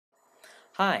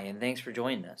Hi, and thanks for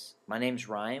joining us. My name's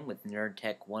Ryan with Nerd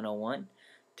Tech 101.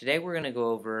 Today we're going to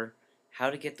go over how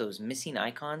to get those missing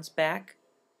icons back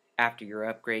after your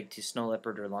upgrade to Snow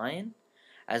Leopard or Lion,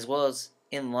 as well as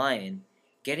in Lion,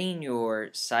 getting your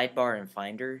sidebar and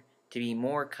Finder to be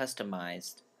more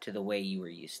customized to the way you were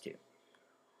used to.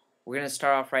 We're going to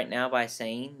start off right now by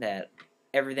saying that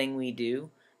everything we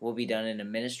do will be done in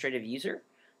administrative user,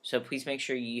 so please make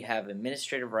sure you have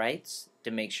administrative rights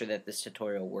to make sure that this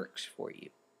tutorial works for you.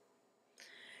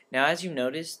 Now, as you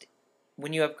noticed,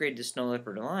 when you upgrade to Snow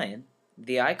Leopard or Lion,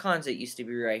 the icons that used to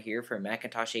be right here for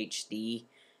Macintosh HD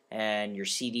and your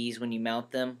CDs when you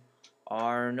mount them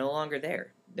are no longer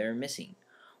there. They're missing.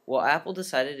 Well, Apple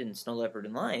decided in Snow Leopard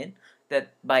and Lion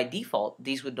that by default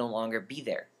these would no longer be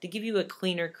there to give you a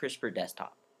cleaner, crisper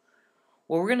desktop.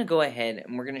 Well, we're going to go ahead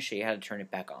and we're going to show you how to turn it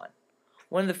back on.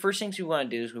 One of the first things we want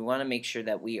to do is we want to make sure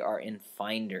that we are in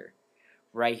Finder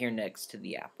right here next to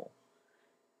the Apple.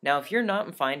 Now, if you're not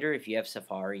in Finder, if you have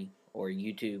Safari or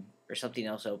YouTube or something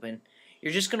else open,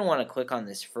 you're just going to want to click on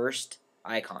this first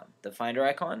icon, the Finder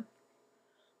icon,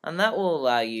 and that will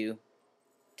allow you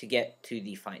to get to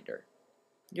the Finder.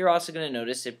 You're also going to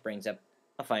notice it brings up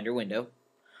a Finder window,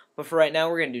 but for right now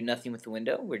we're going to do nothing with the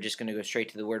window. We're just going to go straight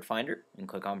to the word Finder and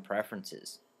click on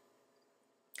Preferences.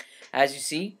 As you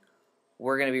see,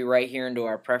 we're going to be right here into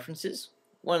our Preferences.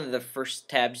 One of the first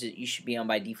tabs that you should be on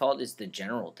by default is the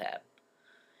General tab.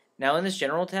 Now in this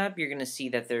General tab, you're going to see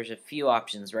that there's a few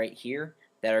options right here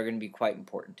that are going to be quite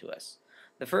important to us.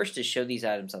 The first is show these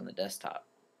items on the desktop.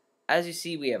 As you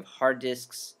see, we have hard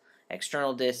disks,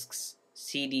 external disks,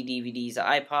 CD, DVDs,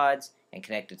 iPods, and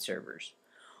connected servers.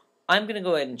 I'm going to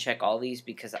go ahead and check all these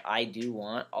because I do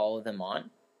want all of them on.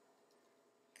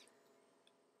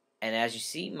 And as you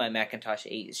see, my Macintosh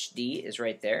HD is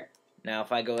right there. Now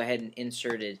if I go ahead and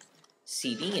insert a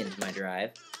CD into my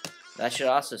drive, that should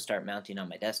also start mounting on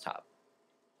my desktop.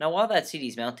 Now while that CD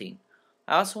is mounting,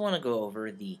 I also want to go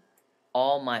over the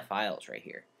all my files right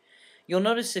here. You'll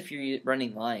notice if you're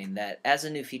running Lion that as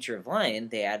a new feature of Lion,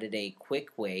 they added a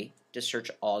quick way to search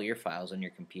all your files on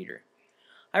your computer.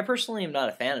 I personally am not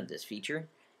a fan of this feature,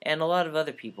 and a lot of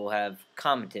other people have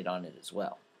commented on it as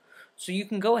well. So you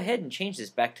can go ahead and change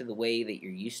this back to the way that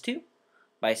you're used to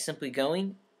by simply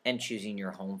going and choosing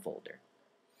your home folder.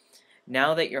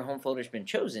 Now that your home folder has been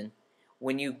chosen,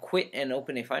 when you quit and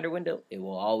open a Finder window, it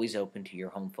will always open to your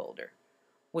home folder,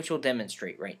 which we'll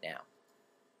demonstrate right now.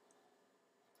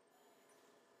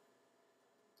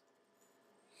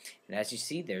 And as you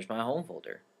see, there's my home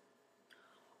folder.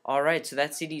 Alright, so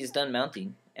that CD is done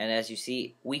mounting, and as you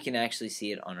see, we can actually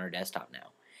see it on our desktop now.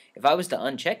 If I was to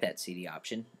uncheck that CD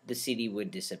option, the CD would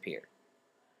disappear.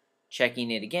 Checking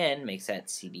it again makes that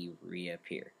CD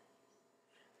reappear.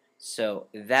 So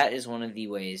that is one of the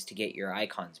ways to get your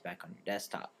icons back on your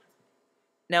desktop.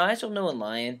 Now, as you'll know in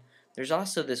Lion, there's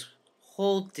also this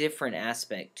whole different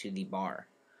aspect to the bar.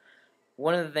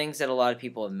 One of the things that a lot of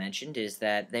people have mentioned is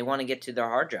that they want to get to their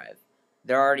hard drive.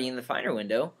 They're already in the Finder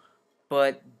window,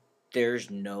 but there's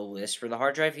no list for the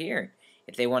hard drive here.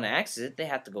 If they want to access it, they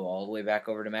have to go all the way back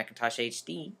over to Macintosh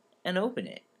HD and open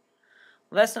it.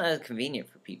 Well, that's not as convenient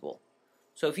for people.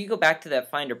 So if you go back to that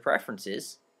Finder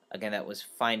Preferences, again, that was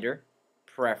Finder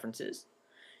Preferences,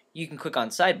 you can click on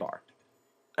Sidebar.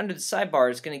 Under the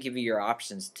sidebar, it's going to give you your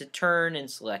options to turn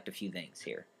and select a few things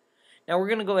here. Now we're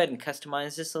going to go ahead and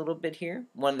customize this a little bit here.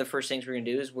 One of the first things we're going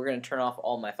to do is we're going to turn off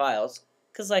all my files,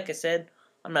 because like I said,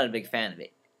 I'm not a big fan of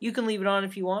it. You can leave it on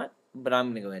if you want, but I'm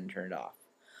going to go ahead and turn it off.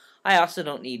 I also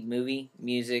don't need movie,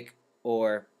 music,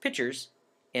 or pictures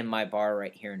in my bar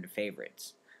right here into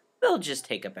favorites. They'll just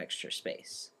take up extra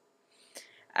space.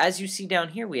 As you see down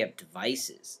here, we have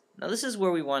devices. Now this is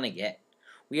where we want to get.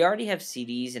 We already have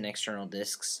CDs and external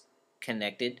disks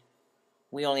connected.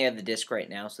 We only have the disk right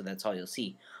now, so that's all you'll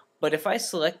see. But if I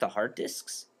select the hard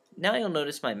disks, now you'll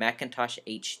notice my Macintosh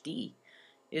HD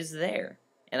is there.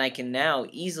 And I can now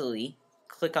easily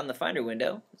click on the Finder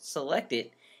window, select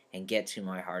it, and get to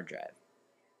my hard drive.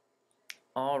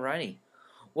 Alrighty.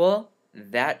 Well,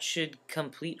 that should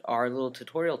complete our little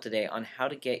tutorial today on how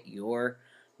to get your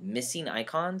missing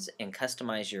icons and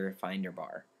customize your Finder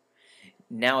bar.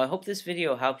 Now, I hope this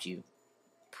video helped you.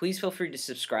 Please feel free to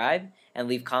subscribe and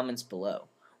leave comments below.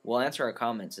 We'll answer our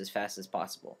comments as fast as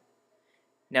possible.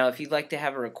 Now, if you'd like to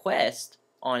have a request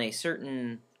on a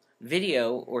certain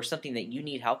video or something that you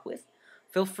need help with,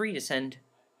 feel free to send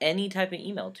any type of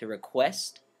email to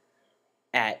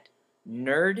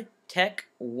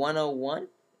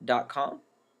request@nerdtech101.com.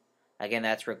 Again,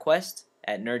 that's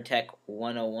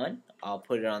request@nerdtech101. I'll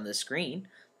put it on the screen.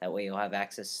 That way you'll have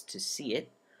access to see it.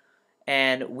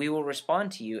 and we will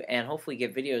respond to you and hopefully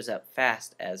get videos up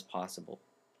fast as possible.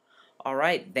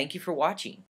 Alright, thank you for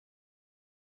watching.